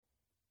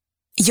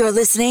You're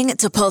listening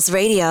to Pulse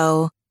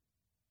Radio.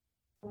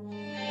 I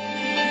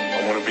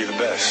want to be the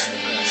best.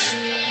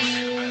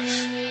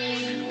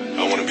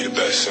 I want to be the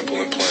best, simple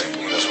and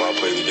plain. That's why I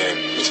play the game.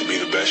 And to be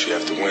the best, you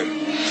have to win.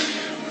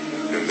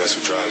 And that's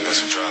what drives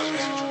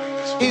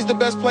me. He's the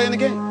best player in the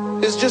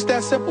game. It's just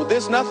that simple.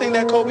 There's nothing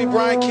that Kobe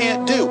Bryant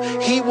can't do.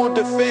 He will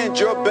defend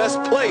your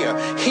best player.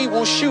 He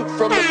will shoot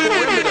from the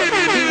perimeter.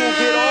 He will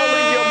get all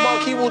in your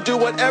mug. He will do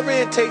whatever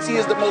it takes. He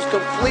is the most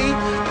complete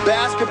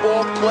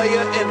basketball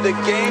player in the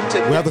game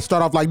today. We have to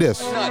start off like this.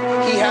 He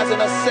has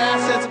an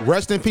assassin.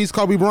 Rest in peace,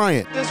 Kobe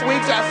Bryant. This week,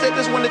 I said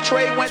this when the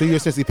trade went. 2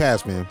 years since he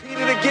passed, man. Repeat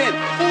it again.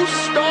 Who's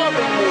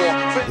starving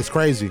more for It's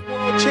crazy.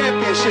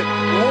 championship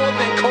more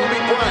than Kobe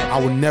Bryant? I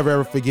will never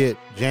ever forget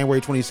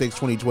January 26,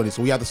 2020.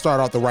 So we have to start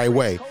off the right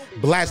way.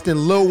 Blasting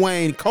Lil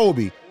Wayne,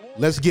 Kobe.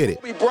 Let's get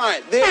it. Kobe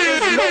Bryant, there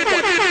is no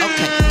one.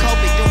 Okay,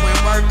 Kobe doing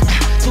work,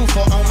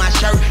 2-4 on my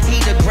shirt.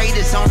 He the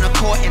greatest on the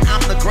court, and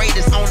I'm the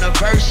greatest on the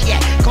verse. Yeah,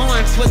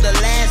 going for the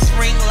last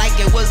ring like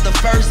it was the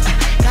first.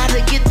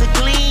 Gotta get the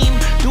gleam,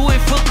 do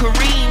it for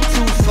Kareem.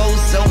 2-4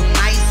 so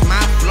nice,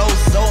 my flow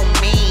so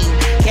mean.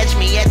 Catch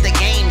me at the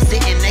game,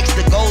 sitting next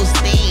to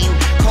Goldstein.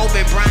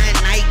 Kobe Bryant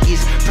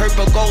Nikes,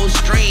 purple gold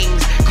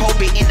strings.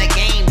 Kobe in the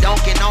game,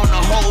 dunking on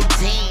the whole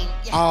team.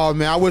 Oh,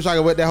 man, I wish I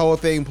could let that whole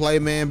thing play,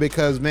 man,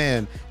 because,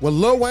 man, when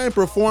Lil Wayne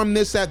performed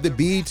this at the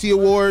BET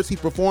Awards, he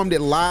performed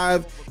it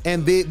live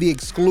and did the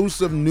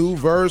exclusive new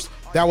verse.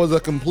 That was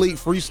a complete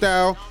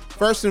freestyle.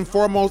 First and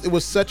foremost, it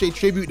was such a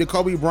tribute to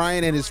Kobe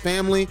Bryant and his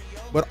family,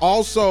 but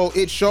also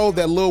it showed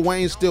that Lil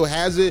Wayne still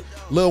has it.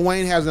 Lil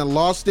Wayne hasn't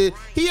lost it.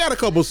 He had a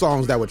couple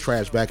songs that were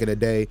trash back in the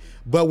day,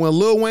 but when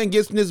Lil Wayne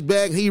gets in his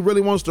bag, he really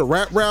wants to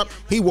rap,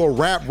 he will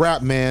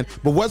rap, man.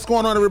 But what's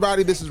going on,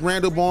 everybody? This is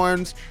Randall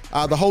Barnes,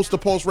 the host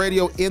of Pulse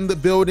Radio in the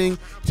building.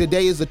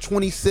 Today is the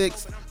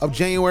 26th of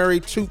January,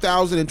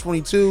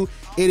 2022.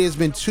 It has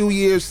been 2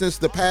 years since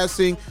the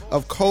passing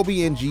of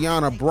Kobe and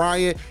Gianna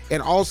Bryant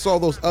and also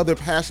those other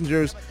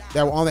passengers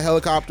that were on the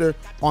helicopter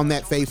on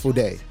that fateful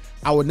day.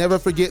 I will never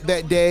forget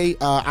that day.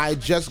 I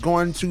just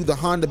gone to the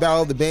Honda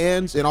Battle of the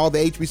Bands, and all the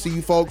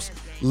HBCU folks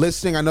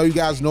listening, I know you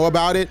guys know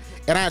about it.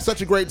 And I had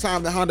such a great time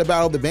at the Honda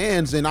Battle of the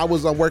Bands, and I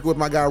was working with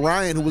my guy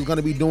Ryan, who was going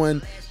to be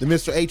doing the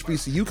Mr.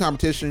 HBCU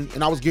competition,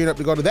 and I was gearing up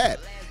to go to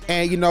that.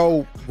 And, you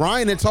know,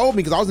 Ryan had told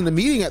me, because I was in the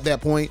meeting at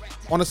that point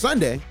on a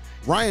Sunday,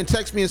 Ryan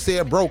texted me and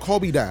said, bro,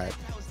 Kobe died.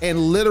 And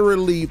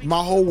literally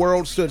my whole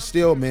world stood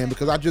still, man,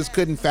 because I just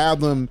couldn't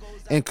fathom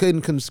and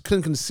couldn't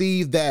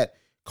conceive that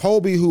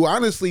Kobe, who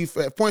honestly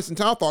at points in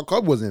time I thought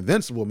Kobe was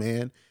invincible,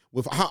 man,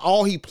 with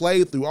all he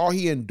played through, all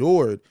he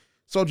endured.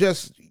 So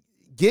just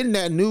getting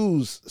that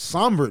news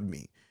sombered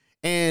me.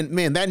 And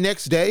man, that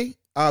next day,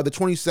 the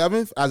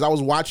 27th, as I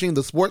was watching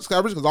the sports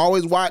coverage, because I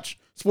always watch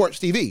sports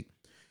TV,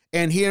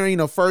 and hearing, you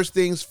know, First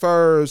Things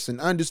First and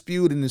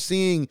Undisputed, and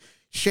seeing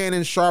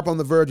Shannon Sharpe on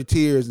the verge of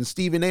tears and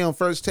Stephen A on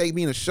First Take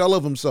being a shell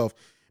of himself,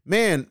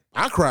 man,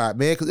 I cried,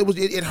 man, because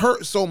it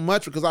hurt so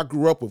much because I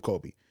grew up with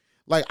Kobe.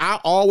 Like, I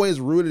always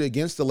rooted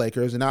against the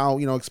Lakers, and I'll,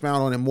 you know,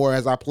 expound on it more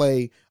as I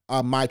play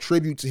my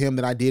tribute to him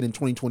that I did in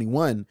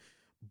 2021.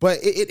 But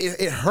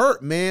it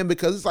hurt, man,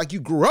 because it's like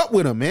you grew up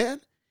with him, man.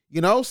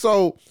 You know,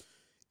 so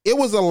it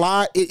was a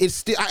lot. It's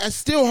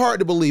still hard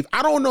to believe.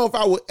 I don't know if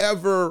I would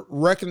ever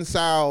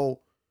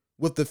reconcile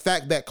with the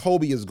fact that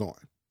Kobe is gone.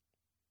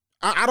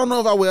 I don't know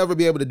if I would ever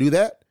be able to do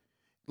that.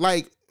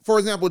 Like, for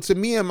example, to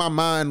me in my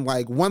mind,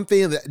 like one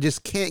thing that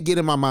just can't get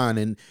in my mind,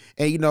 and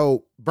you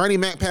know, Bernie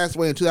Mac passed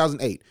away in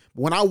 2008.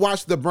 When I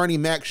watched the Bernie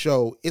Mac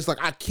show, it's like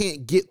I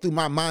can't get through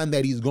my mind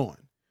that he's gone.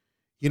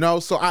 You know,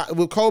 so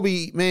with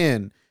Kobe,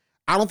 man,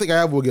 I don't think I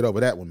ever will get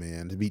over that one,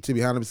 man, to be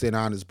 100%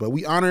 honest. But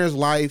we honor his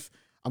life.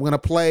 I'm gonna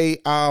play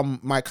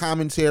my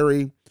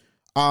commentary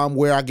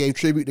where I gave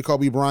tribute to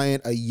Kobe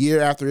Bryant a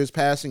year after his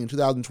passing in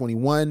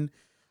 2021.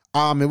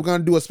 And we're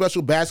going to do a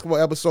special basketball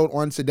episode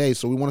on today,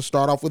 so we want to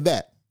start off with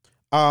that.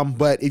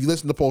 But if you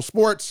listen to Pulse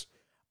Sports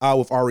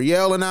with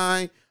Ariel and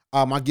I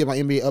give my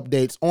NBA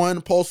updates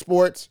on Pulse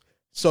Sports,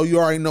 so you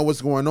already know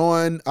what's going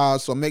on.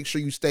 So make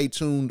sure you stay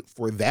tuned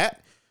for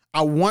that.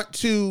 I want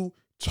to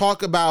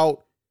talk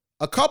about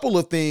a couple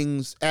of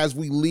things as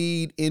we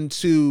lead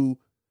into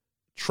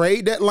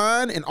trade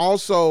deadline and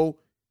also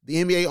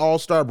the NBA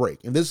All-Star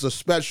break. And this is a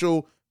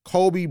special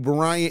Kobe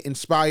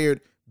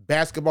Bryant-inspired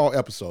basketball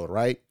episode,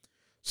 right?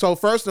 So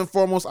first and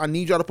foremost, I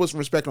need y'all to put some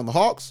respect on the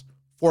Hawks.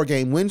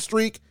 4-game win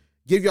streak.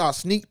 Give y'all a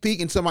sneak peek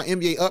into my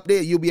NBA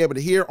update. You'll be able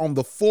to hear on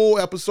the full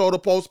episode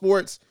of Pulse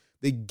Sports.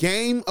 The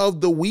game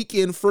of the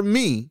weekend for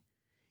me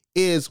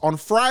is on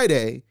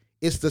Friday.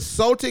 It's the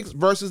Celtics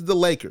versus the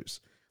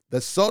Lakers. The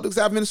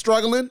Celtics have been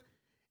struggling.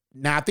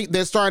 Now, I think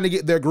they're starting to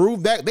get their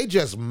groove back. They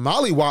just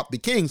mollywopped the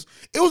Kings.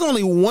 It was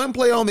only one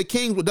player on the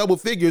Kings with double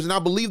figures, and I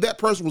believe that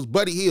person was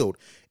Buddy Hield.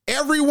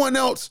 Everyone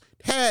else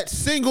had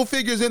single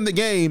figures in the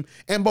game,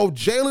 and both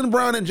Jaylen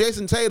Brown and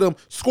Jason Tatum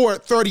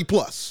scored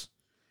 30+.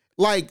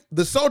 Like,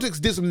 the Celtics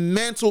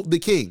dismantled the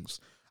Kings.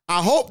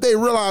 I hope they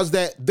realize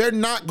that they're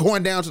not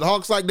going down to the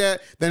Hawks like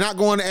that. They're not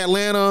going to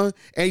Atlanta,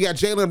 and you got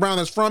Jaylen Brown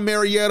that's from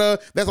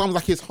Marietta. That's almost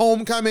like his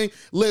homecoming.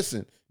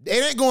 Listen,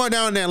 It ain't going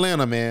down in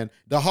Atlanta, man.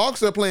 The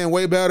Hawks are playing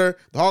way better.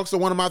 The Hawks are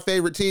one of my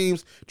favorite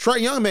teams. Trae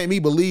Young made me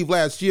believe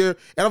last year,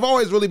 and I've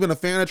always really been a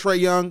fan of Trae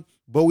Young,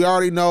 but we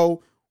already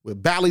know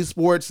with Bally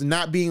Sports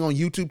not being on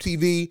YouTube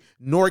TV,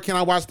 nor can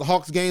I watch the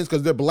Hawks games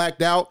because they're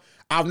blacked out.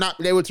 I've not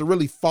been able to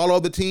really follow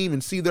the team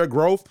and see their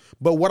growth.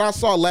 But what I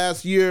saw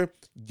last year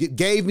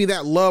gave me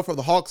that love for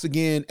the Hawks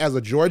again as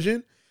a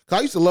Georgian. Because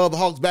I used to love the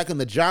Hawks back in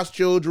the Josh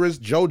Childress,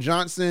 Joe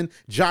Johnson,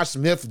 Josh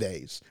Smith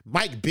days.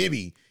 Mike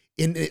Bibby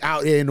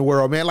out there in the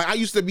world, man. Like, I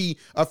used to be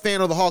a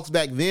fan of the Hawks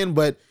back then,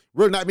 but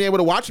really not being able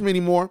to watch them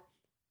anymore.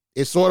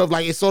 It sort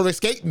of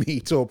escaped me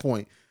to a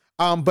point.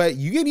 But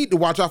you need to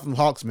watch out for the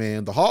Hawks,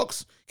 man. The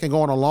Hawks can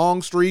go on a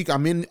long streak.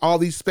 I'm in all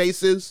these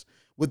spaces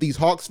with these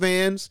Hawks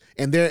fans,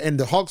 and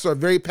the Hawks are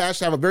very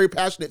passionate, have a very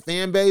passionate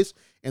fan base,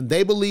 and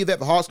they believe that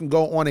the Hawks can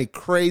go on a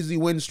crazy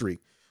win streak.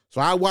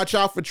 So I watch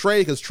out for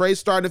Trae because Trae's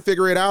starting to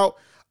figure it out.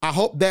 I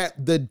hope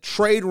that the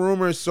trade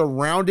rumors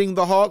surrounding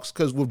the Hawks,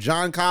 because with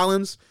John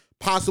Collins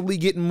possibly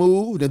getting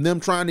moved and them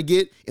trying to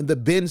get in the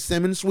Ben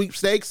Simmons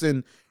sweepstakes,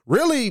 and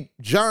really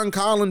John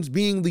Collins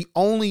being the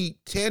only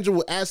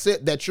tangible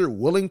asset that you're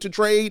willing to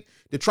trade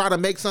to try to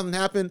make something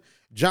happen.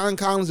 John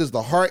Collins is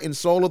the heart and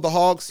soul of the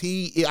Hawks.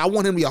 I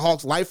want him to be a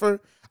Hawks lifer.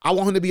 I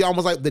want him to be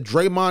almost like the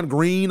Draymond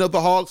Green of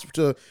the Hawks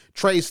to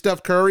trade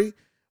Steph Curry.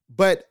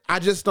 But I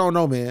just don't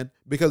know, man,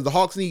 because the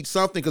Hawks need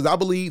something, because I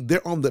believe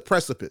they're on the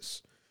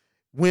precipice.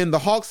 When the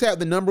Hawks had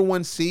the number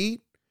 1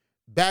 seed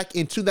back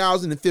in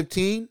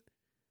 2015,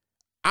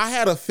 I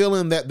had a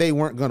feeling that they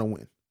weren't going to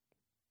win.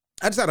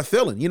 I just had a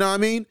feeling, you know what I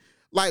mean?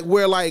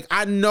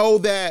 I know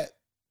that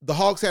the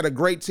Hawks had a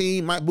great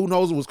team. Mike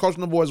Budenholzer was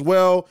coaching them as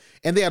well,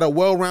 and they had a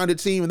well-rounded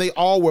team, and they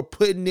all were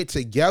putting it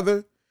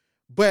together.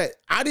 But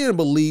I didn't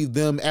believe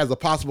them as a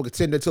possible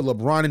contender to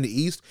LeBron in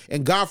the East,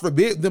 and God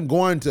forbid them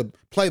going to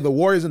play the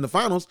Warriors in the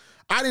finals.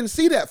 I didn't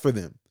see that for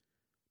them.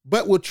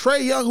 But with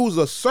Trae Young, who's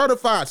a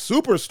certified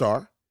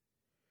superstar,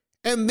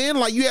 and then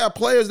you have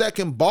players that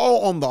can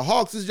ball on the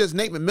Hawks. It's just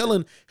Nate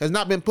McMillan has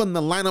not been putting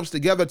the lineups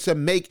together to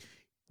make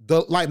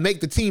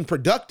the team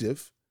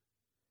productive.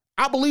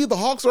 I believe the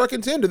Hawks are a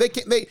contender.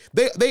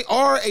 They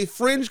are a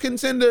fringe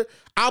contender.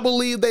 I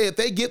believe if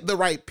they get the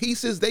right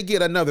pieces, they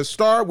get another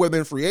star, whether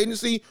in free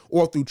agency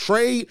or through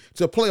trade,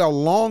 to play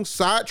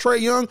alongside Trae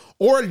Young,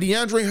 or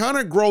DeAndre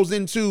Hunter grows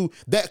into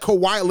that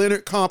Kawhi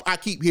Leonard comp I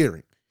keep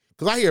hearing.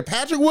 Because I hear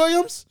Patrick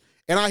Williams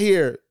and I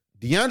hear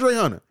DeAndre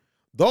Hunter.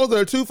 Those are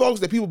the two folks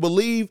that people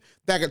believe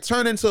that could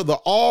turn into the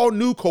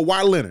all-new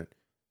Kawhi Leonard.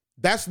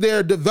 That's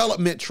their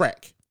development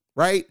track,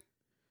 right?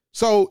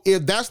 So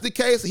if that's the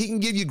case, he can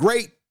give you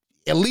great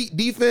elite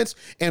defense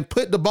and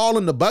put the ball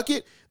in the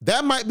bucket.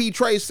 That might be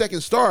Trae's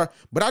second star,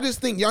 but I just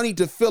think y'all need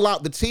to fill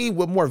out the team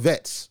with more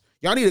vets.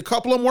 Y'all need a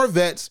couple of more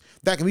vets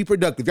that can be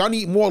productive. Y'all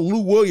need more Lou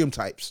Williams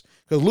types,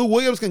 because Lou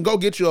Williams can go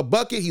get you a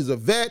bucket. He's a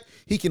vet.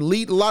 He can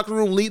lead the locker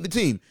room, lead the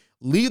team.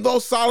 Leave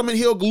those Solomon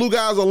Hill glue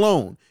guys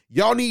alone.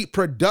 Y'all need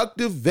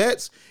productive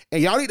vets,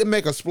 and y'all need to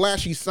make a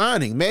splashy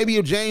signing. Maybe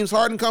if James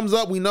Harden comes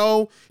up, we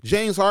know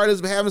James Harden has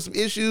been having some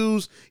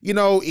issues,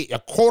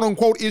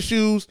 quote-unquote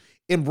issues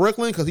in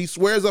Brooklyn, because he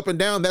swears up and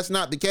down that's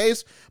not the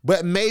case.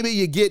 But maybe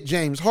you get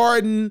James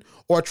Harden,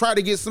 or try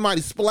to get somebody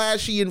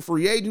splashy in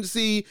free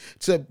agency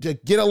to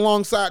get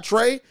alongside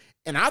Trae.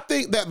 And I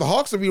think that the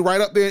Hawks will be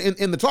right up there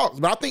in the talks,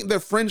 but I think they're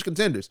fringe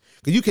contenders,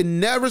 because you can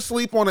never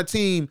sleep on a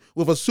team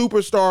with a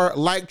superstar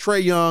like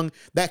Trae Young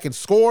that can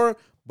score,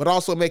 but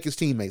also make his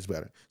teammates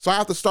better. So I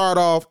have to start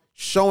off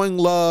showing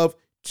love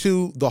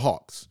to the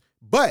Hawks.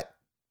 But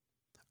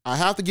I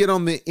have to get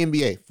on the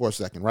NBA for a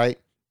second, right?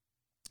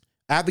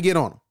 I have to get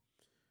on them.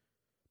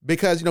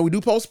 Because, we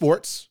do post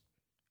sports,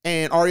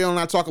 and Ariel and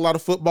I talk a lot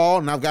of football,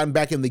 and I've gotten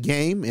back in the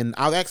game, and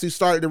I've actually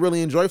started to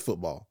really enjoy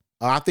football.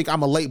 I think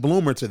I'm a late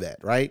bloomer to that,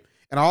 right?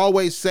 And I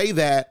always say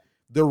that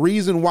the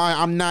reason why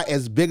I'm not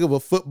as big of a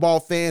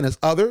football fan as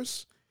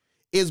others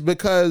is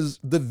because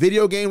the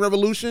video game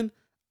revolution,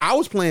 I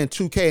was playing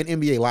 2K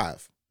and NBA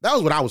Live. That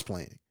was what I was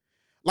playing.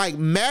 Like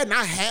Madden,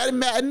 I had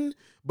Madden,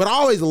 but I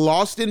always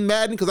lost in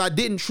Madden because I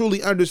didn't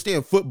truly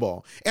understand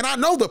football. And I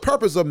know the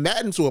purpose of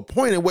Madden to a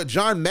point, and what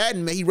John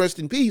Madden, may he rest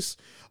in peace,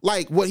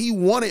 like what he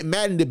wanted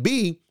Madden to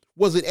be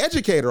was an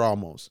educator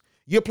almost.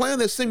 You're playing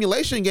this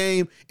simulation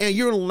game and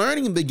you're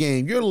learning the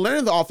game. You're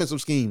learning the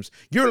offensive schemes.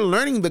 You're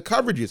learning the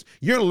coverages.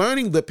 You're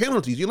learning the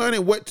penalties. You're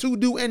learning what to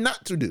do and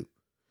not to do.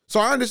 So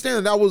I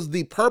understand that was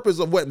the purpose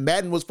of what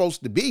Madden was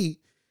supposed to be,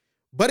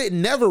 but it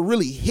never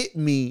really hit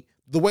me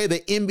the way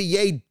the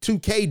NBA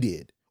 2K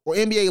did or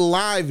NBA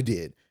Live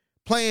did.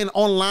 Playing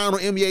online on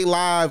NBA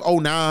Live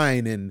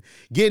 09 and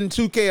getting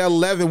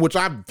 2K11, which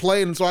I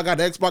played until I got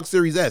the Xbox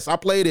Series S. I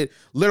played it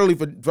literally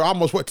for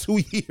almost 2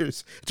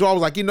 years. So I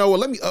was like,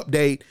 let me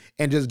update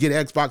and just get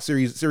Xbox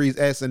Series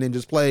S and then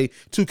just play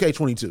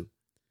 2K22.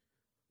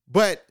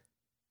 But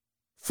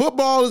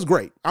football is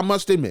great, I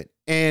must admit.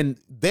 And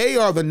they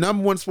are the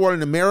number one sport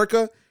in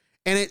America.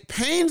 And it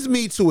pains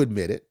me to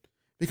admit it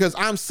because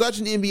I'm such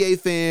an NBA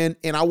fan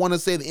and I want to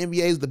say the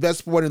NBA is the best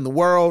sport in the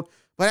world,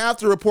 but I have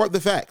to report the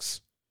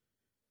facts.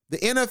 The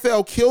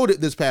NFL killed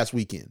it this past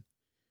weekend.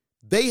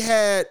 They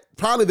had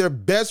probably their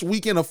best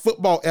weekend of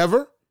football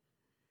ever.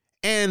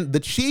 And the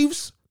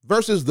Chiefs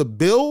versus the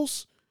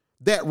Bills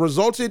that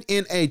resulted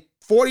in a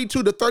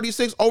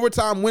 42-36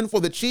 overtime win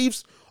for the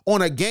Chiefs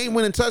on a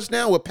game-winning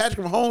touchdown with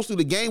Patrick Mahomes through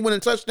the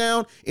game-winning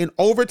touchdown in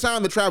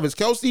overtime to Travis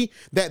Kelce,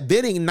 that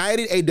then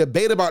ignited a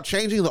debate about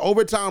changing the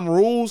overtime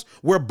rules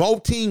where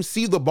both teams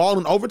see the ball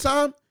in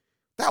overtime.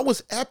 That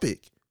was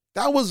epic.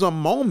 That was a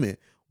moment.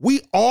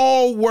 We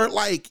all were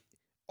like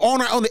on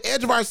the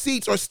edge of our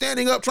seats or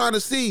standing up trying to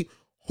see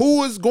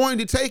who is going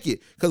to take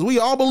it, because we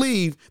all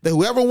believe that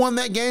whoever won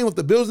that game with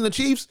the Bills and the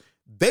Chiefs,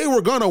 they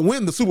were going to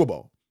win the Super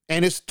Bowl.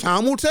 And it's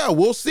time will tell.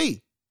 We'll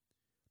see.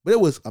 But it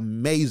was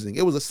amazing.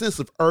 It was a sense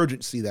of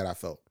urgency that I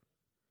felt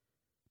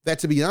that,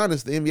 to be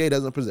honest, the NBA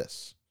doesn't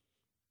possess.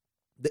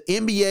 The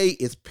NBA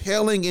is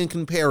paling in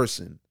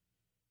comparison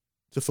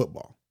to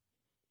football.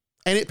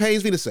 And it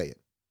pains me to say it.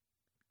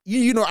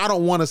 You know, I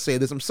don't want to say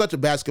this. I'm such a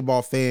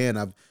basketball fan.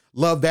 I've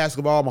loved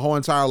basketball my whole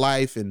entire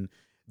life. And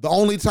the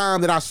only time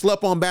that I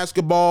slept on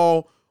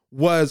basketball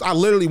was I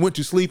literally went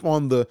to sleep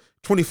on the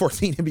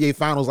 2014 NBA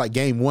Finals, like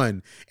game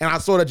 1. And I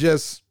sort of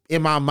just,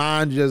 in my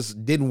mind,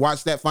 just didn't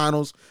watch that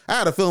finals. I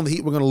had a feeling the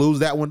Heat were going to lose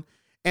that one.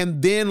 And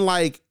then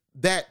like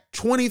that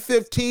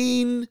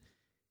 2015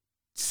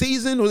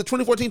 season, was it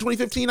 2014,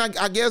 2015,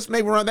 I guess,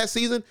 maybe around that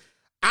season,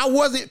 I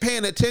wasn't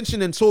paying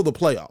attention until the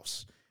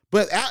playoffs.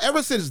 But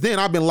ever since then,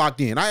 I've been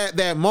locked in. I had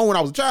that moment when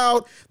I was a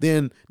child,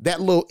 then that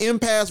little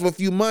impasse of a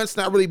few months,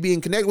 not really being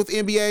connected with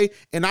the NBA,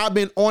 and I've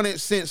been on it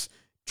since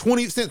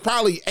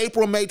probably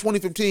April, May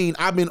 2015.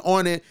 I've been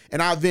on it,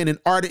 and I've been an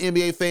ardent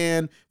NBA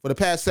fan for the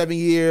past 7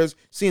 years,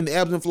 seeing the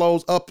ebbs and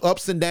flows,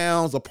 ups and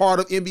downs, a part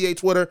of NBA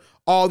Twitter,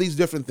 all these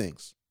different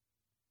things,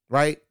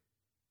 right?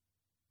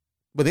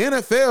 But the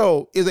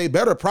NFL is a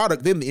better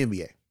product than the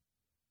NBA.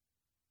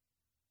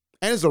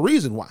 And it's a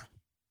reason why.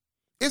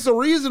 It's a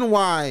reason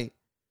why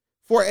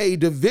for a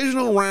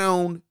divisional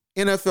round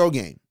NFL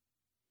game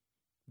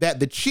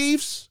that the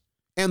Chiefs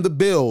and the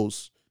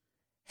Bills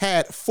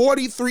had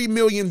 43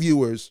 million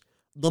viewers,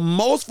 the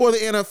most for the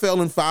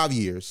NFL in 5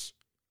 years.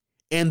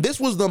 And this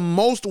was the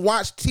most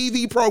watched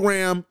TV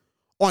program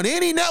on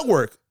any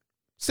network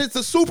since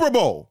the Super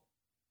Bowl.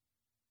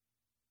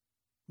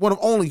 One of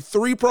only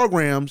 3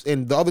 programs,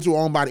 and the other 2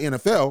 owned by the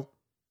NFL,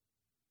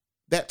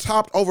 that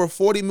topped over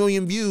 40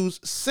 million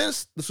views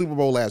since the Super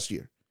Bowl last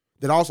year,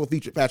 that also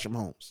featured Patrick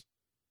Mahomes.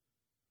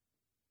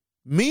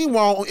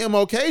 Meanwhile, on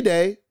MLK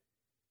Day,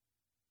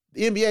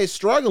 the NBA is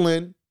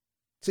struggling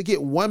to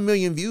get 1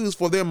 million views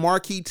for their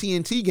marquee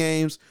TNT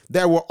games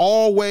that were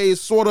always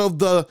sort of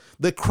the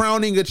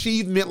crowning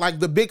achievement,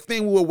 like the big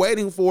thing we were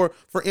waiting for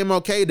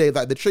MLK Day,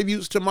 like the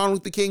tributes to Martin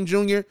Luther King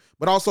Jr.,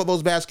 but also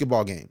those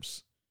basketball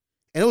games.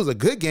 And it was a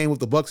good game with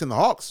the Bucks and the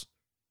Hawks.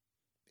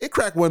 It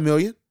cracked 1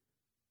 million,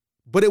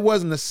 but it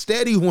wasn't a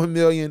steady 1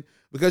 million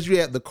because you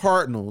had the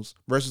Cardinals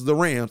versus the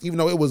Rams, even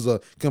though it was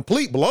a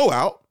complete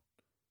blowout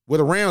where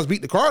the Rams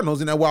beat the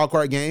Cardinals in that wild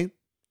card game.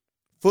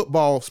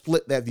 Football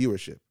split that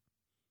viewership.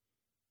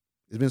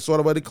 There's been sort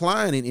of a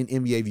decline in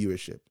NBA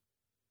viewership.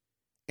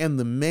 And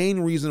the main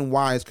reason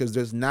why is because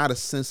there's not a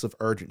sense of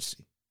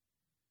urgency.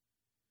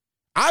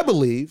 I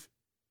believe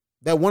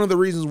that one of the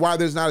reasons why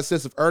there's not a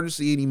sense of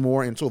urgency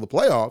anymore until the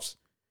playoffs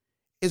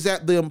is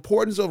that the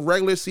importance of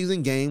regular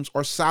season games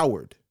are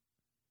soured.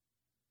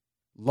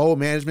 Low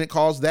management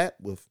caused that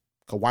with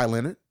Kawhi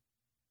Leonard.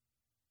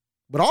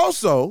 But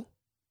also,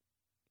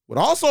 what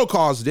also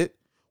caused it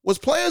was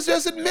players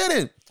just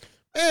admitting,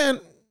 man,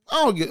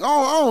 I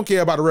don't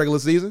care about the regular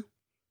season.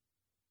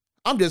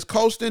 I'm just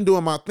coasting,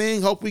 doing my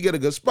thing, hope we get a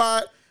good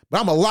spot, but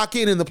I'm going to lock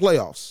in the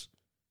playoffs.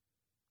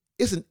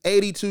 It's an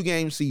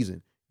 82-game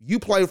season. You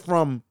play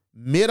from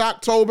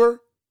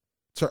mid-October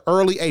to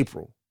early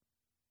April.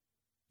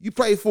 You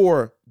play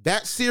for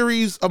that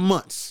series of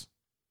months.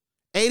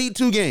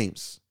 82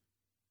 games.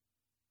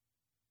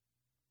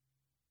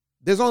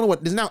 There's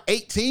now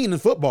 18 in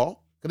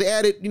football. Because they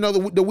added,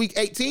 the week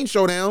 18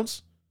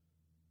 showdowns.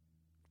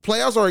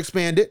 Playoffs are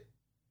expanded.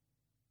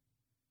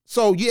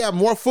 So you have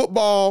more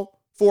football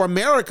for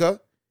America.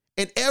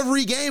 And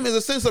every game is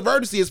a sense of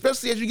urgency,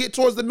 especially as you get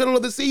towards the middle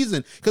of the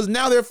season. Because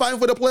now they're fighting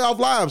for the playoff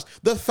lives.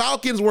 The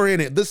Falcons were in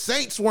it. The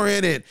Saints were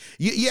in it.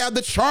 You have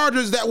the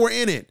Chargers that were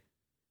in it.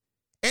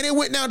 And it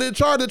went down to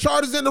the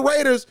Chargers and the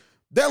Raiders.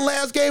 Their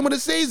last game of the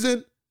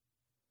season,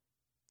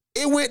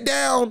 it went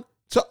down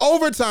to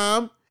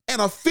overtime and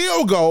a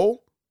field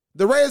goal.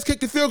 The Raiders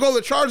kicked the field goal,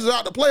 the Chargers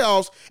out the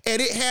playoffs, and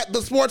it had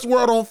the sports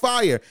world on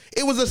fire.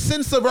 It was a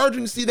sense of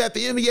urgency that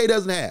the NBA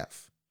doesn't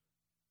have.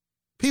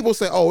 People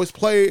say,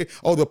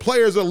 the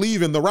players are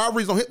leaving, the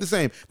rivalries don't hit the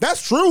same.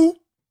 That's true.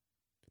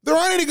 There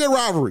aren't any good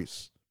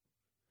rivalries.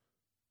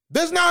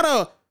 There's not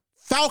a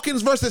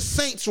Falcons versus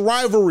Saints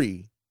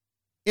rivalry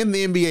in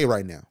the NBA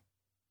right now.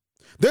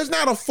 There's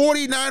not a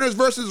 49ers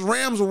versus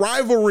Rams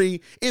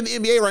rivalry in the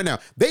NBA right now.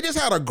 They just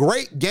had a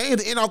great game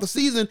to end off the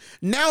season.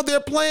 Now they're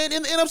playing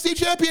in the NFC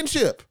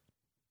Championship.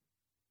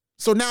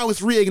 So now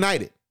it's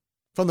reignited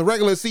from the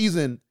regular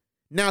season.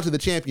 now to the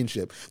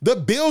championship. The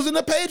Bills and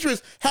the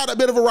Patriots had a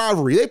bit of a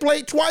rivalry. They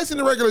played twice in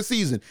the regular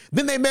season.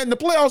 Then they met in the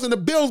playoffs, and the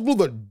Bills blew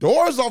the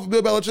doors off of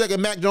Bill Belichick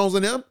and Mac Jones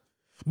and them.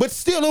 But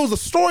still, it was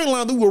a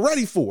storyline that we were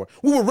ready for.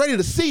 We were ready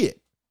to see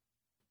it.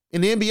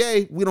 In the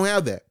NBA, we don't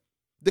have that.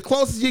 The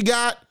closest you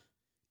got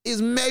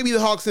is maybe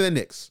the Hawks and the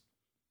Knicks.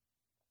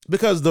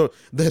 Because the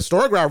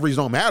historic rivalries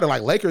don't matter,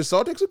 like Lakers,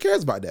 Celtics, who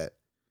cares about that?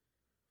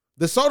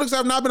 The Celtics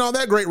have not been all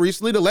that great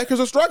recently. The Lakers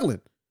are struggling.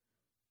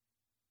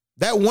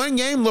 That one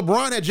game,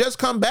 LeBron had just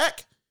come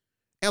back,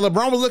 and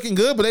LeBron was looking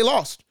good, but they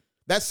lost.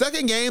 That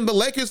second game, the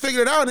Lakers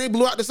figured it out, and they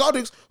blew out the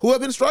Celtics, who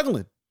have been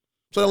struggling.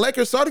 So the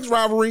Lakers-Celtics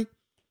rivalry,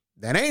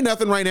 that ain't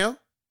nothing right now.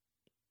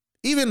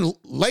 Even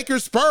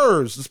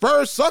Lakers-Spurs, the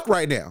Spurs suck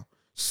right now.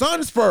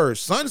 Suns-Spurs,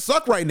 Suns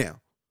suck right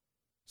now.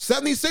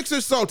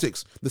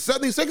 76ers-Celtics, the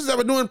 76ers have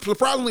been doing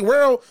surprisingly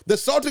well. The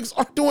Celtics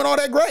aren't doing all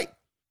that great.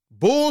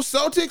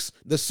 Bulls-Celtics,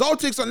 the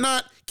Celtics are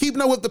not keeping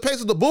up with the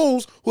pace of the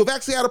Bulls, who have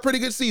actually had a pretty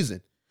good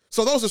season.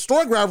 So those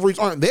historic rivalries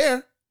aren't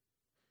there.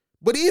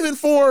 But even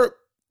for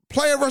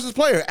player versus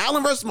player,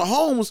 Allen versus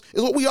Mahomes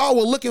is what we all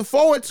were looking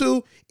forward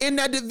to in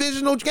that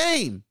divisional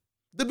game.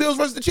 The Bills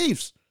versus the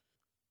Chiefs.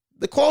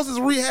 The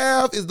closest we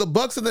have is the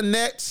Bucks and the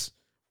Nets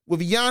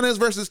with Giannis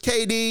versus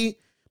KD.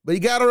 But you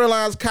got to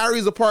realize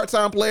Kyrie's a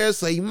part-time player,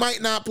 so he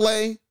might not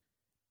play.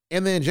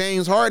 And then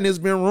James Harden, has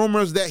been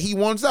rumors that he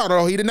wants out,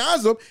 although he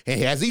denies them,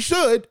 and as he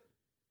should.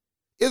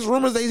 It's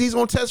rumors that he's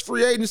going to test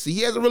free agency.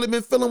 He hasn't really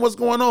been feeling what's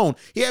going on.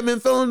 He hasn't been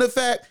feeling the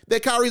fact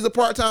that Kyrie's a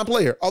part-time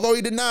player, although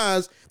he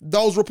denies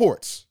those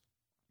reports.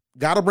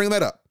 Got to bring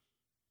that up.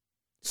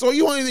 So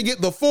you won't even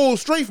get the full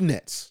strength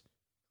Nets.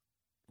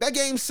 That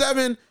game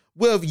 7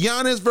 with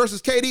Giannis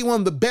versus KD,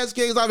 one of the best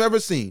games I've ever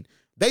seen.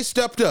 They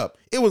stepped up.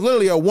 It was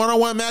literally a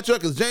one-on-one matchup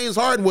because James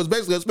Harden was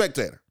basically a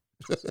spectator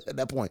at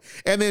that point.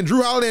 And then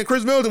Drew Holiday and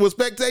Chris Middleton was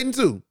spectating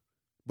too.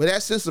 But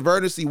that sense of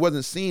urgency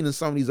wasn't seen in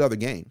some of these other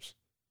games.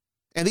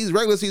 And these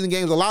regular season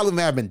games, a lot of them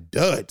have been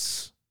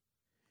duds.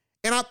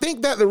 And I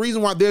think that the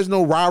reason why there's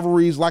no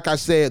rivalries, like I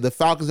said, the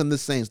Falcons and the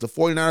Saints, the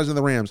 49ers and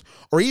the Rams,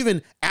 or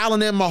even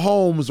Allen and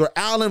Mahomes, or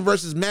Allen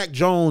versus Mac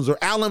Jones, or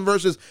Allen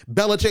versus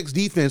Belichick's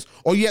defense,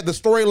 or you had the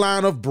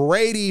storyline of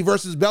Brady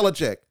versus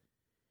Belichick,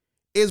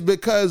 is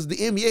because the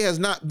NBA has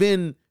not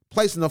been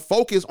placing a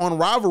focus on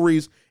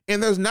rivalries,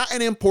 and there's not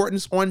an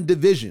importance on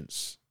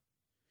divisions.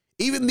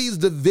 Even these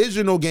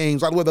divisional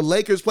games, like where the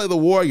Lakers play the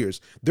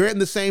Warriors, they're in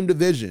the same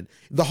division.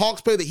 The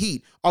Hawks play the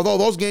Heat. Although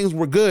those games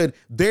were good,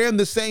 they're in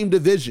the same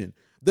division.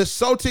 The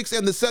Celtics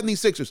and the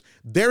 76ers,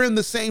 they're in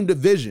the same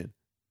division.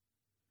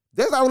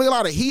 There's not really a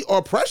lot of heat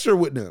or pressure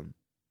with them.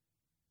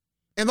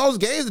 And those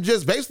games are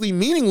just basically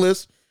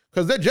meaningless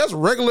because they're just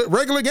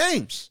regular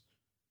games.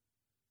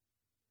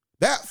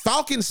 That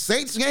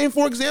Falcons-Saints game,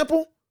 for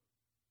example,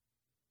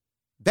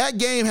 that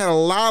game had a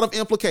lot of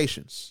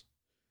implications.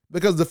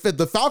 Because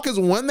the Falcons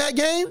won that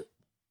game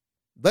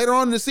later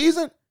on in the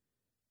season,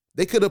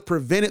 they could have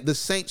prevented the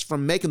Saints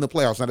from making the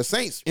playoffs. Now, the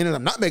Saints ended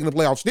up not making the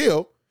playoffs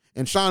still,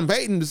 and Sean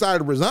Payton decided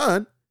to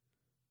resign.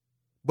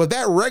 But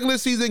that regular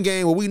season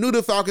game where we knew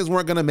the Falcons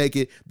weren't going to make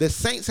it, the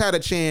Saints had a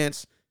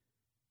chance.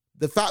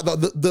 The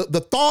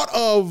thought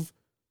of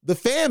the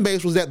fan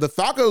base was that the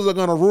Falcons are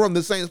going to ruin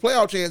the Saints'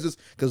 playoff chances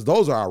because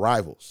those are our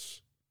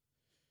rivals.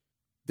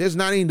 There's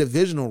not any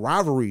divisional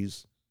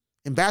rivalries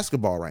in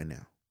basketball right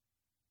now.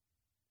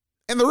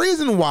 And the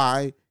reason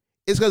why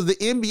is because the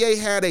NBA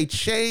had a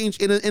change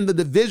in the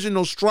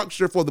divisional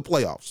structure for the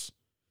playoffs.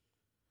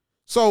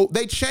 So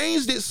they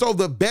changed it so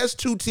the best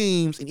two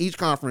teams in each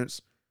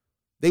conference,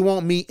 they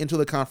won't meet until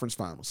the conference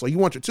finals. So you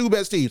want your two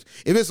best teams.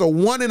 If it's a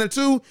 1 and a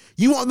 2,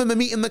 you want them to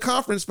meet in the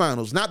conference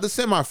finals, not the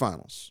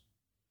semifinals.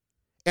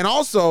 And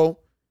also,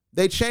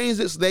 they changed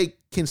it so they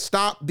can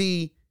stop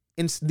the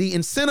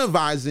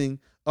incentivizing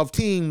of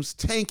teams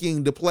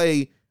tanking to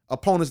play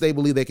opponents they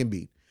believe they can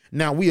beat.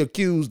 Now, we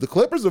accused the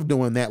Clippers of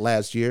doing that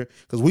last year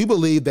because we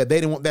believed that they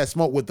didn't want that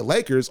smoke with the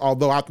Lakers,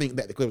 although I think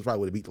that the Clippers probably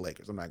would have beat the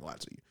Lakers. I'm not going to lie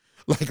to you.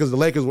 Like, because the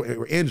Lakers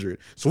were injured.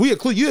 So we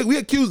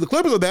accused the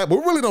Clippers of that, but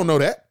we really don't know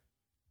that.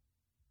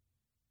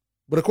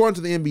 But according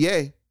to the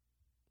NBA,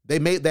 they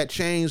made that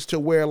change to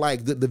where,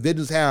 like, the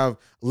divisions have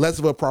less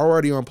of a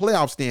priority on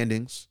playoff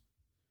standings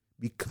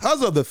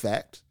because of the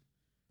fact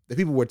that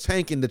people were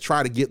tanking to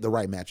try to get the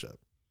right matchup.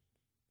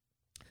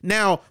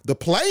 Now, the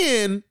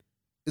play-in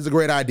is a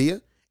great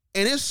idea.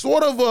 And it's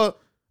sort of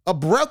a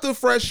breath of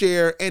fresh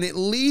air, and it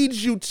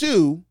leads you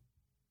to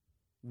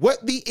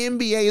what the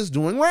NBA is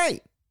doing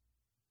right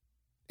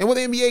and what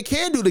the NBA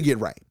can do to get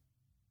right.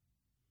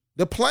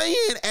 The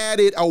play-in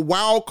added a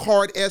wild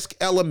card-esque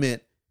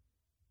element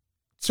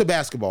to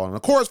basketball. And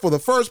of course, for the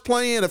first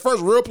play-in, the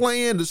first real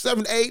play-in, the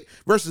 7-8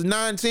 versus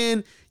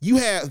 9-10, you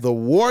had the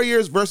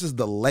Warriors versus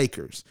the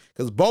Lakers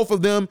because both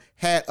of them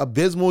had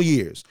abysmal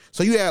years.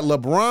 So you had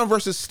LeBron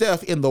versus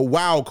Steph in the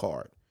wild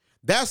card.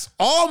 That's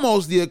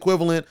almost the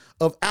equivalent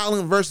of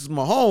Allen versus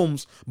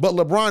Mahomes, but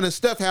LeBron and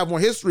Steph have more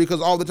history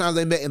because all the times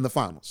they met in the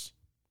finals.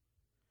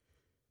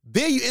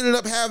 Then you ended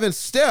up having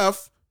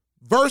Steph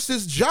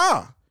versus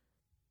Ja.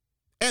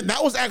 And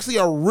that was actually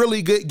a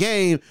really good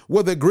game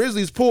where the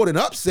Grizzlies pulled an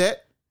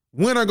upset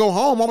win or go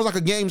home, almost like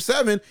a game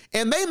 7,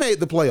 and they made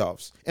the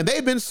playoffs. And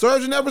they've been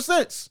surging ever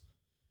since.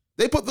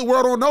 They put the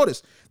world on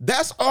notice.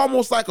 That's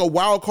almost like a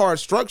wild card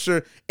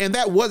structure, and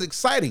that was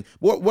exciting.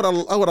 What a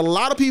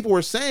lot of people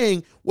were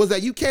saying was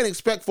that you can't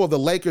expect for the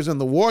Lakers and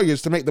the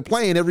Warriors to make the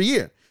play-in every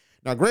year.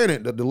 Now,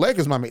 granted, the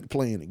Lakers might make the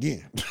play-in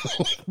again.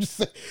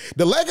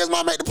 The Lakers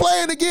might make the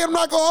play-in again. I'm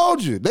not going to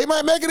hold you. They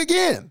might make it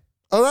again.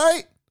 All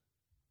right?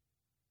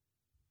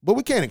 But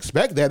we can't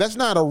expect that. That's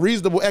not a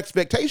reasonable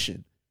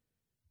expectation.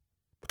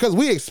 Because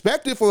we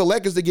expected for the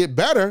Lakers to get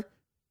better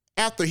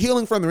after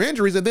healing from their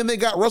injuries, and then they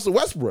got Russell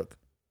Westbrook.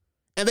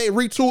 And they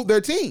retooled their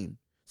team.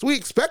 So we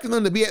expected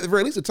them to be at the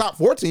very least a top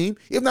 4 team,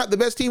 if not the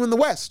best team in the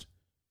West.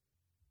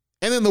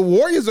 And then the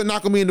Warriors are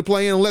not going to be in the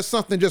play-in unless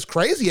something just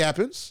crazy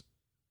happens.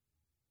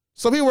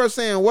 So people are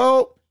saying,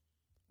 well,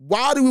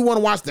 why do we want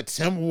to watch the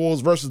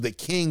Timberwolves versus the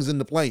Kings in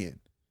the play-in?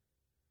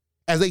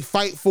 As they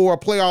fight for a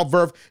playoff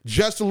berth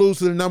just to lose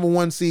to the number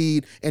 1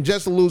 seed and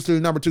just to lose to the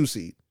number 2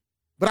 seed.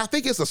 But I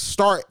think it's a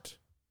start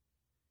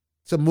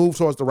to move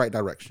towards the right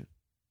direction.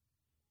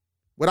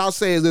 What I'll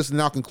say is this,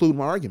 and I'll conclude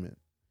my argument.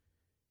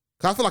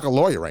 I feel like a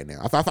lawyer right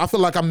now. I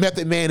feel like I'm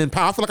Method Man in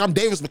power. I feel like I'm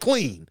Davis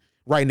McLean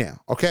right now,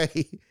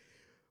 okay?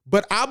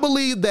 But I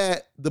believe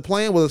that the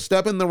plan was a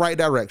step in the right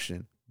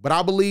direction, but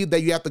I believe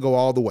that you have to go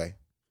all the way.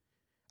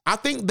 I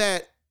think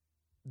that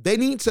they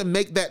need to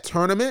make that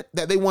tournament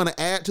that they want to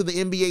add to the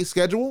NBA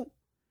schedule.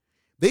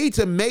 They need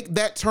to make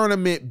that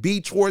tournament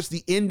be towards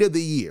the end of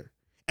the year.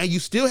 And you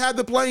still have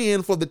the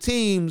play-in for the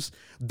teams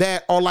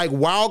that are like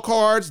wild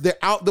cards. They're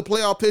out the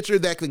playoff picture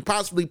that can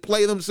possibly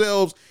play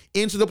themselves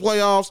into the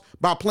playoffs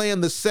by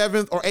playing the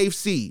 7th or 8th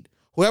seed.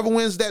 Whoever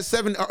wins that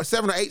 7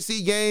 or 8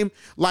 seed game,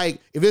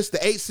 like if it's the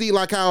 8th seed,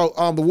 like how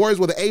the Warriors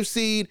were the 8th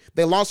seed,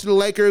 they lost to the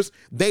Lakers.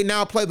 They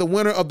now play the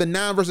winner of the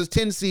 9 versus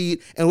 10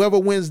 seed, and whoever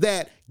wins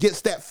that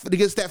gets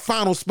that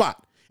final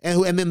spot.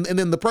 And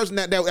then the person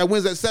that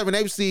wins that 7,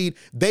 8 seed,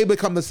 they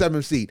become the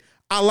 7th seed.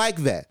 I like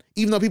that.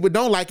 Even though people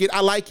don't like it, I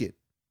like it.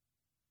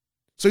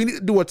 So you need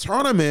to do a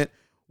tournament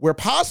where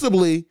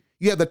possibly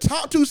you have the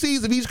top 2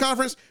 seeds of each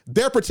conference,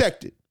 they're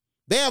protected.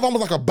 They have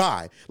almost like a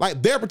bye.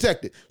 Like, they're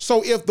protected.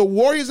 So if the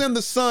Warriors and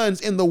the Suns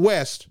in the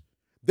West,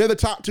 they're the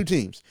top 2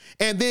 teams.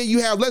 And then you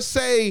have, let's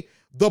say,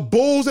 the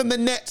Bulls and the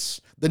Nets.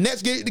 The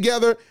Nets get it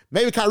together.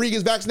 Maybe Kyrie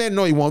gets vaccinated.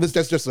 No, he won't.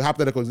 That's just a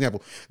hypothetical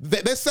example.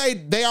 Let's say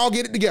they all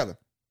get it together.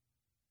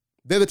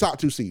 They're the top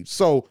 2 seeds.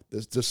 So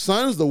the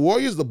Suns, the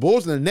Warriors, the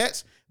Bulls, and the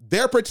Nets,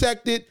 they're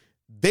protected.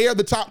 They are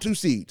the top 2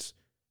 seeds.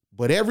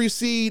 But every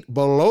seed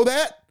below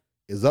that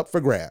is up for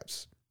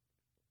grabs.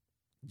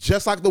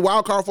 Just like the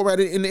wild card format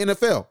in the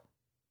NFL.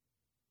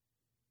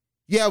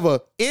 You have an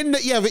end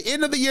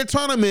of the year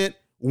tournament,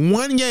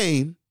 1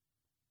 game,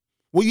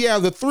 where you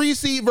have the 3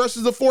 seed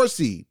versus the 4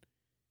 seed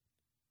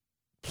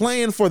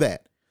playing for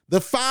that.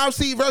 The 5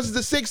 seed versus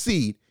the 6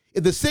 seed.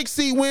 If the 6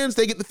 seed wins,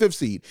 they get the 5th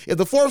seed. If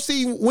the 4th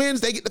seed wins,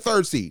 they get the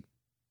 3rd seed.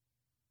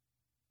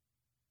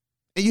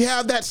 And you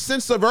have that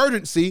sense of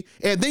urgency,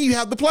 and then you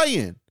have the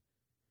play-in.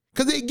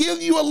 Because it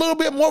gives you a little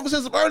bit more of a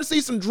sense of urgency,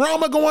 some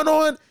drama going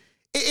on.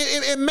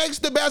 It makes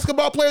the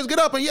basketball players get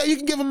up. And yeah, you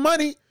can give them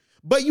money,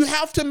 but you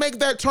have to make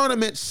that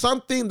tournament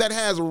something that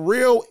has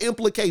real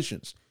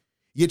implications.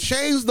 You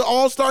changed the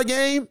All-Star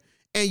game,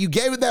 and you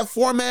gave it that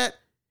format.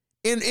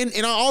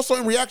 And also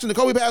in reaction to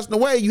Kobe passing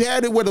away, you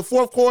had it where the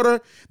 4th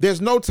quarter,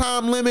 there's no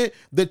time limit.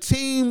 The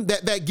team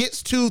that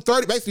gets to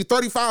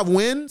 35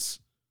 wins.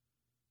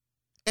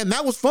 And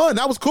that was fun.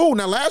 That was cool.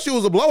 Now, last year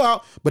was a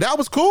blowout, but that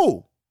was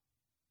cool.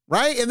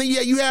 Right? And then,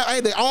 yeah, you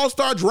had the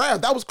All-Star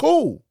draft. That was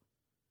cool.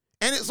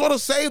 And it sort of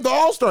saved the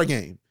All-Star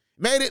game.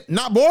 Made it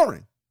not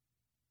boring.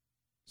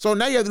 So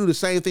now you have to do the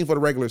same thing for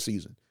the regular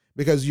season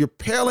because you're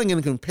paling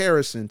in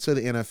comparison to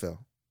the NFL.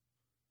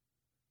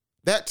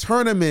 That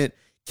tournament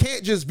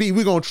can't just be,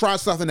 we're going to try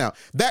something out.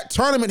 That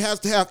tournament has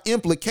to have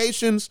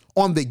implications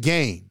on the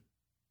game.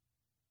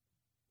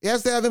 It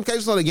has to have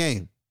implications on the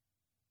game.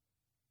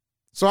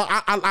 So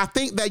I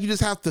think that you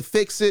just have to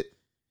fix it.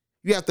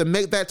 You have to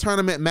make that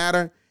tournament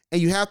matter.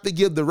 And you have to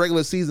give the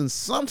regular season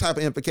some type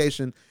of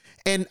implication.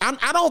 And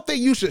I don't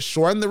think you should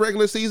shorten the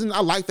regular season. I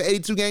like the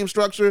 82-game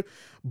structure.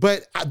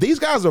 But these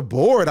guys are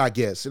bored, I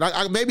guess.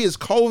 And maybe it's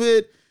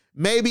COVID.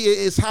 Maybe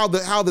it's how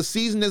the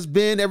season has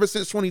been ever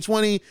since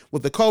 2020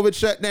 with the COVID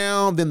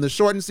shutdown, then the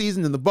shortened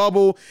season and the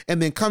bubble,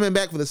 and then coming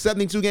back for the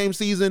 72-game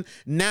season.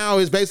 Now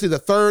is basically the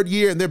 3rd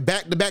year, and they're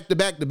back to back to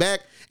back to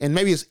back. And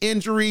maybe it's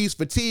injuries,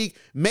 fatigue.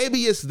 Maybe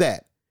it's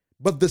that.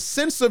 But the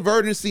sense of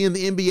urgency in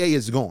the NBA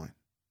is gone.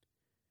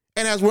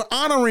 And as we're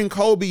honoring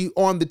Kobe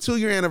on the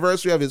 2-year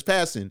anniversary of his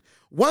passing,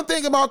 one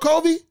thing about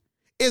Kobe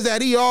is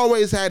that he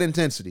always had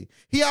intensity.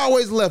 He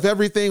always left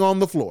everything on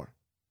the floor.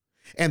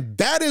 And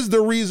that is the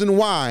reason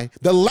why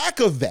the lack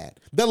of that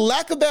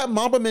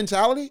Mamba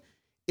mentality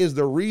is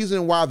the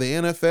reason why the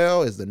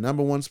NFL is the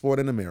number 1 sport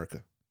in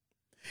America.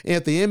 And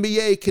if the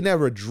NBA can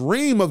never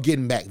dream of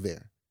getting back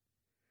there,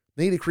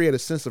 they need to create a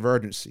sense of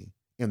urgency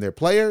in their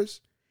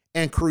players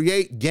and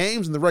create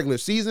games in the regular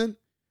season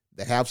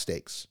that have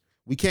stakes.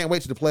 We can't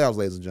wait to the playoffs,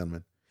 ladies and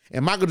gentlemen.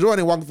 And Michael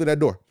Jordan walking through that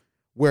door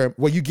where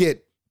you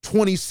get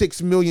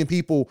 26 million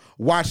people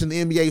watching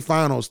the NBA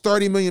Finals,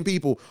 30 million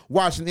people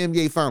watching the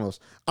NBA Finals.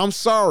 I'm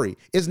sorry.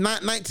 It's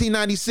not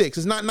 1996.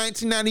 It's not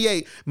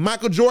 1998.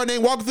 Michael Jordan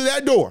ain't walking through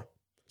that door.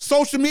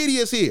 Social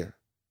media is here.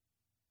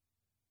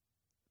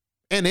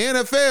 And the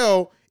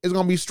NFL is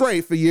going to be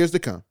straight for years to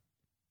come.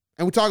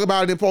 And we talk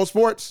about it in Pulse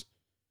Sports.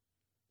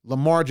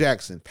 Lamar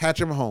Jackson,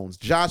 Patrick Mahomes,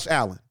 Josh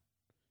Allen,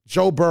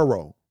 Joe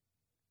Burrow,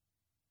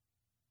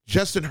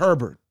 Justin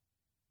Herbert.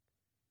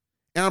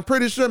 And I'm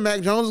pretty sure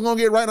Mac Jones is going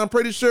to get right. And I'm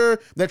pretty sure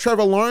that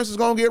Trevor Lawrence is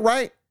going to get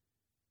right.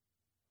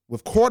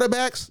 With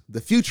quarterbacks,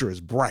 the future is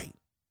bright.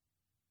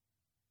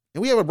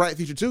 And we have a bright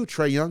future too.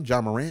 Trae Young,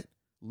 John Morant,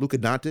 Luka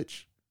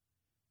Doncic.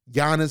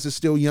 Giannis is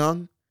still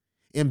young.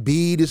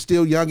 Embiid is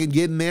still young and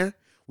getting there.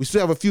 We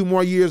still have a few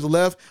more years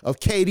left of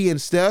KD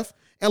and Steph.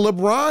 And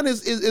LeBron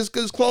is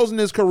closing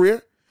his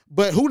career.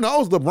 But who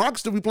knows? LeBron could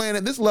still be playing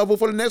at this level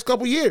for the next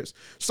couple years.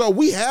 So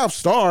we have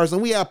stars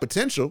and we have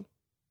potential.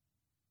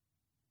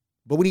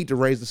 But we need to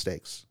raise the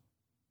stakes.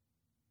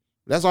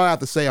 That's all I have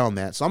to say on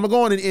that. So I'm going to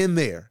go on and end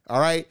there, all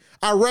right?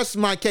 I rest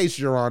my case,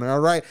 Your Honor, all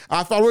right?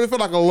 I really feel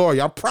like a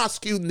lawyer. I'm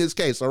prosecuting this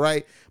case, all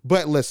right?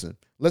 But listen,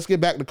 let's get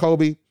back to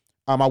Kobe.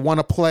 I want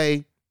to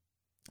play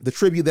the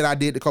tribute that I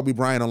did to Kobe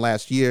Bryant on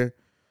last year.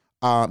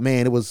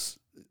 Man, it was,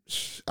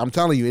 I'm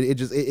telling you,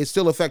 it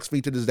still affects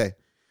me to this day.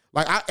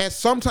 Like, at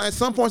some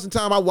points in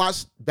time, I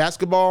watch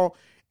basketball,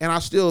 and I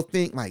still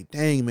think, like,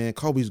 dang, man,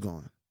 Kobe's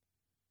gone.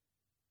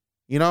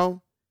 You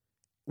know?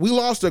 We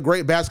lost a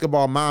great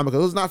basketball mind because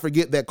let's not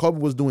forget that Kobe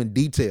was doing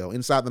detail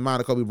inside the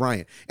mind of Kobe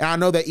Bryant. And I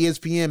know that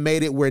ESPN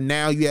made it where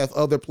now you have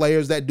other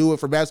players that do it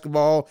for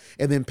basketball,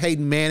 and then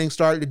Peyton Manning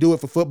started to do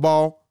it for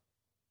football.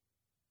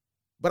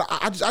 But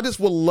I just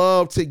would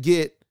love to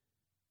get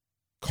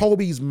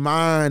Kobe's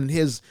mind,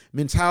 his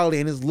mentality,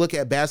 and his look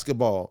at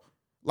basketball.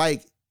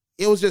 Like,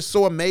 it was just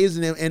so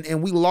amazing.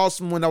 And we lost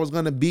someone that was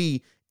going to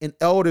be an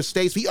elder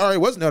statesman. He already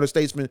was an elder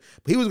statesman,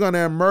 but he was going to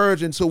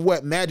emerge into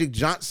what Magic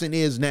Johnson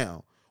is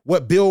now,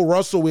 what Bill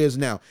Russell is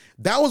now.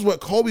 That was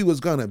what Kobe was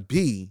going to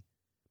be,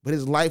 but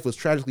his life was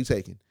tragically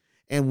taken.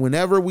 And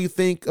whenever we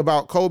think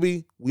about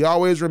Kobe, we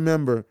always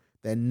remember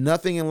that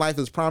nothing in life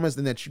is promised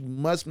and that you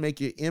must make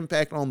your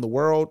impact on the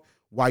world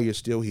while you're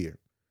still here.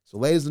 So,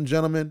 ladies and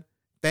gentlemen,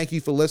 thank you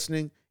for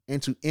listening.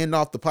 And to end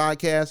off the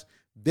podcast,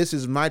 this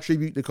is my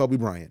tribute to Kobe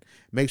Bryant.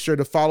 Make sure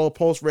to follow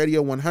Pulse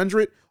Radio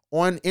 100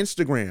 on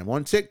Instagram,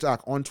 on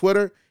TikTok, on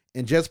Twitter,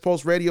 and Just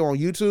Pulse Radio on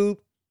YouTube.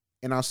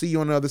 And I'll see you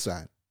on the other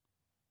side.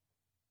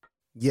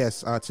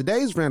 Yes,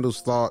 today's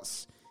Randall's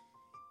Thoughts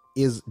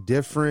is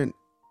different,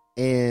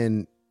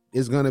 and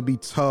it's going to be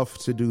tough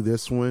to do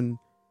this one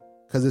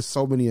because there's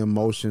so many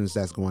emotions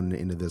that's going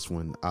into this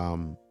one.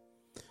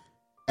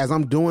 As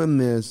I'm doing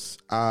this,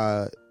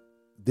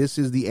 this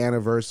is the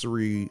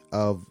anniversary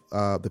of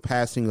the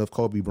passing of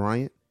Kobe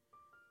Bryant.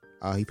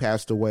 He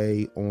passed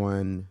away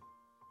on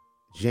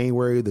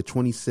January the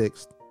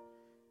 26th,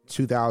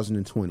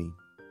 2020.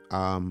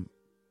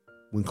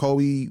 When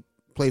Kobe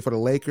played for the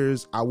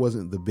Lakers, I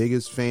wasn't the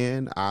biggest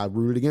fan. I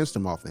rooted against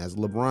him often as a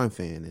LeBron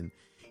fan. And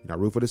I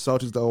root for the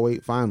Celtics, the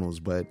 08 finals.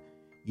 But,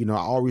 I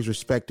always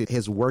respected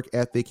his work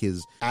ethic,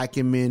 his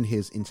acumen,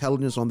 his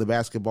intelligence on the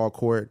basketball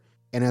court.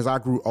 And as I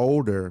grew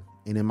older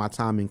and in my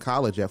time in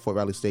college at Fort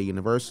Valley State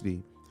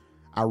University,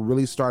 I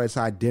really started to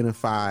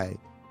identify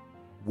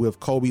with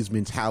Kobe's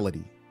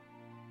mentality.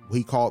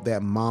 He called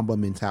that Mamba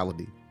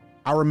mentality.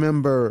 I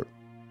remember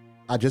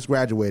I just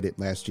graduated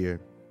last year,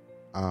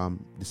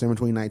 December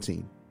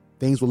 2019.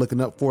 Things were looking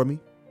up for me.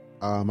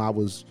 I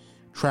was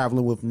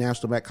traveling with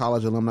National Black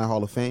College Alumni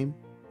Hall of Fame,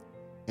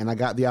 and I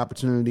got the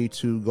opportunity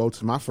to go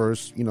to my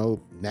first,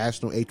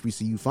 national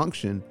HBCU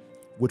function,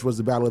 which was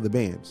the Battle of the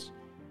Bands.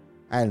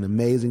 I had an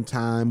amazing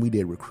time. We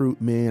did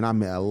recruitment. I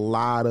met a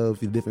lot of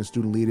the different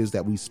student leaders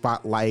that we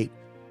spotlight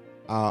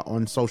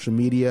on social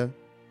media,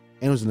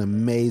 and it was an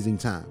amazing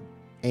time.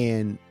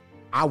 And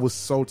I was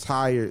so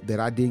tired that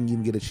I didn't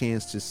even get a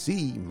chance to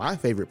see my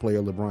favorite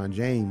player, LeBron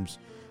James,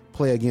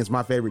 play against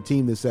my favorite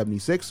team, the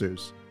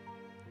 76ers,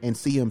 and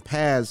see him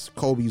pass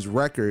Kobe's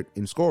record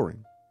in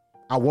scoring.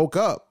 I woke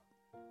up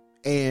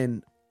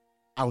and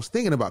I was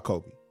thinking about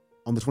Kobe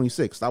on the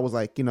 26th. I was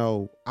like,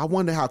 I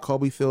wonder how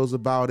Kobe feels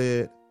about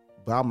it.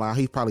 But I'm like,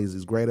 he probably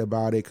is great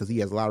about it because he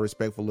has a lot of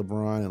respect for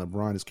LeBron, and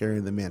LeBron is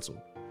carrying the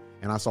mantle.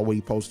 And I saw what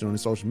he posted on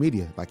his social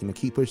media, like,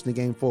 keep pushing the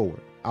game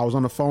forward. I was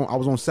on the phone. I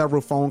was on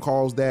several phone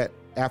calls that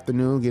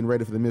afternoon getting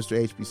ready for the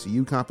Mr.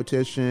 HBCU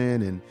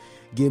competition and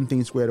getting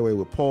things squared away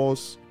with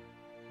Pulse,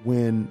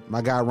 when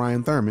my guy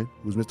Ryan Thurman,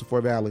 who's Mr.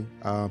 Fort Valley,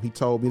 he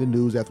told me the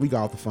news after we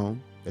got off the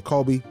phone that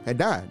Kobe had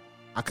died.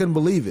 I couldn't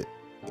believe it.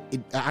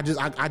 I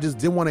just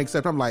didn't want to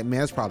accept it. I'm like, man,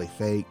 that's probably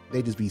fake.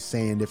 They just be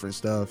saying different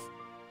stuff.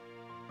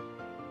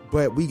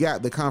 But we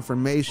got the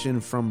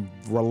confirmation from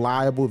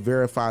reliable,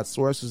 verified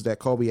sources that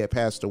Kobe had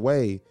passed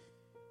away.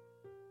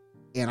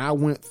 And I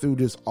went through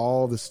just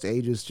all the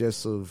stages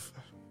just of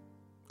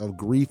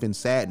grief and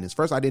sadness.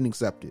 First, I didn't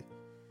accept it.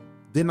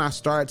 Then I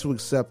started to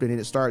accept it, and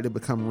it started to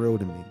become real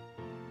to me.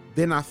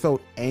 Then I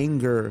felt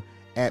anger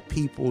at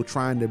people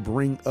trying to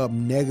bring up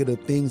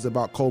negative things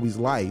about Kobe's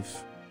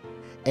life.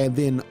 and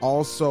then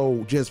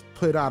also just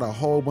put out a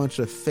whole bunch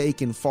of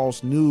fake and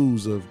false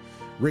news of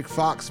Rick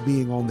Fox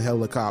being on the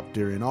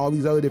helicopter and all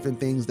these other different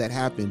things that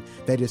happened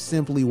that just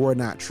simply were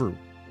not true.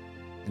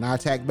 And I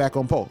attacked back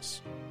on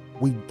Pulse.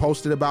 We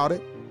posted about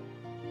it.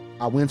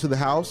 I went to the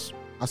house.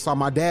 I saw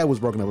my dad was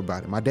broken up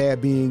about it. My dad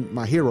being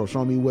my hero,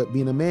 showing me what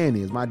being a man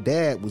is. My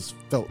dad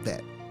felt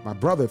that. My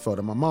brother felt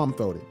it. My mom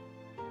felt it.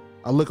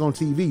 I look on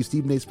TV.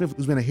 Stephen A. Smith,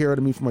 who's been a hero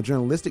to me from a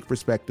journalistic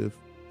perspective,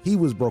 he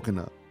was broken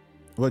up.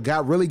 What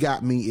really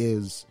got me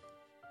is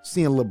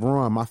seeing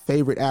LeBron, my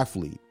favorite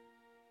athlete.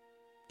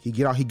 He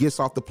gets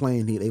off the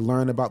plane. They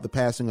learn about the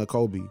passing of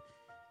Kobe,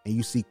 and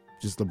you see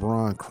just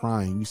LeBron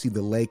crying. You see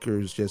the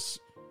Lakers, just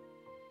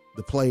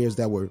the players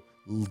that were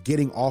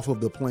getting off of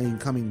the plane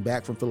coming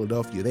back from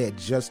Philadelphia. They had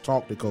just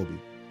talked to Kobe,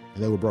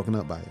 and they were broken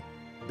up by it.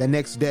 The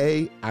next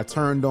day, I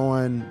turned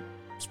on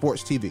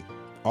sports TV.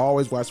 I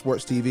always watch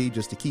sports TV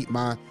just to keep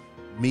my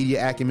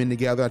media acumen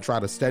together. I try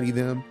to study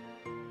them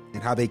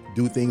and how they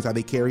do things, how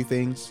they carry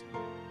things,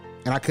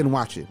 and I couldn't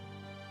watch it.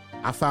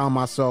 I found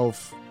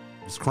myself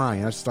just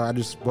crying. I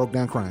just broke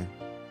down crying.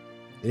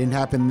 It didn't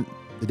happen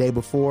the day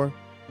before,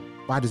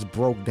 but I just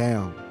broke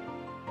down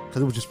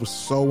because it was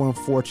so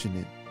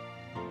unfortunate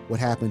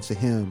what happened to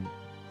him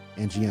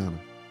and Gianna.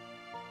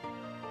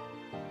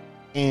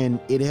 And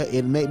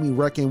it made me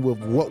reckon with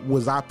what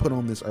was I put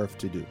on this earth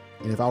to do,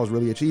 and if I was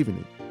really achieving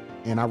it.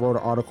 And I wrote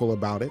an article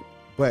about it.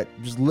 But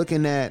just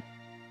looking at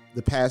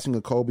the passing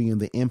of Kobe and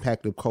the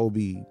impact of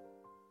Kobe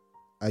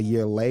a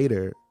year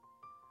later,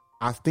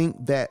 I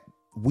think that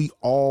we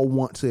all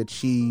want to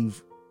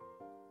achieve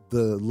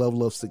the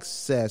level of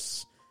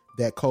success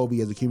that Kobe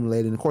has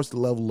accumulated, and of course the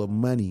level of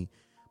money,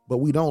 but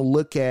we don't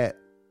look at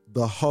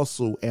the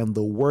hustle and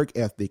the work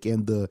ethic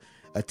and the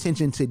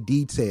attention to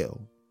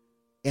detail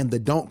and the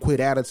don't quit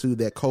attitude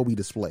that Kobe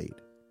displayed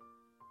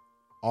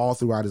all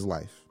throughout his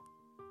life.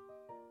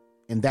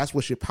 And that's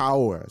what should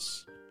power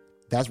us.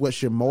 That's what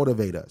should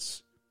motivate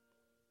us.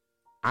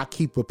 I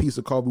keep a piece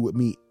of Kobe with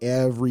me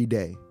every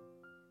day.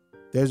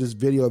 There's this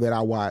video that I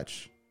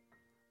watch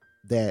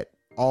that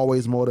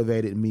always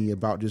motivated me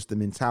about just the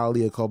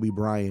mentality of Kobe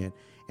Bryant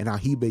and how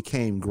he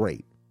became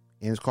great.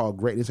 And it's called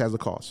Greatness Has a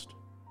Cost.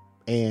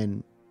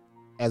 And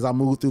as I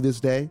move through this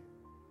day,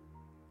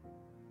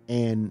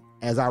 and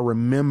as I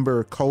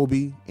remember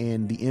Kobe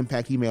and the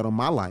impact he made on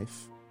my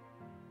life,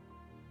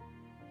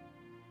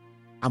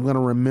 I'm going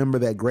to remember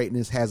that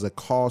greatness has a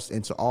cost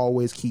and to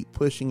always keep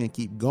pushing and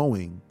keep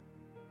going.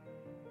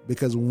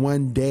 Because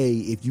one day,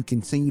 if you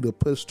continue to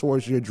push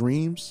towards your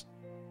dreams,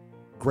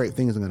 great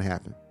things are going to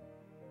happen.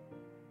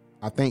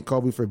 I thank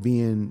Kobe for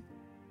being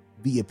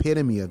the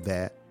epitome of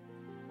that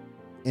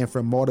and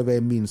for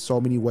motivating me in so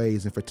many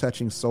ways and for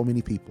touching so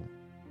many people.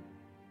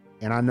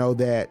 And I know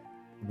that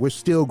we're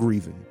still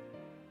grieving.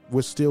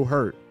 We're still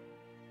hurt.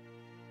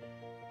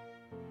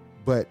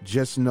 But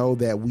just know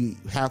that we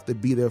have to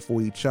be there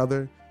for each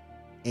other,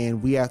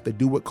 and we have to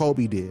do what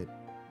Kobe did.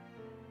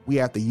 We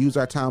have to use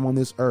our time on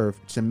this earth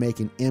to make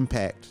an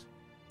impact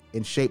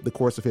and shape the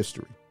course of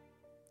history.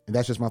 And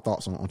that's just my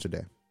thoughts on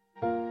today.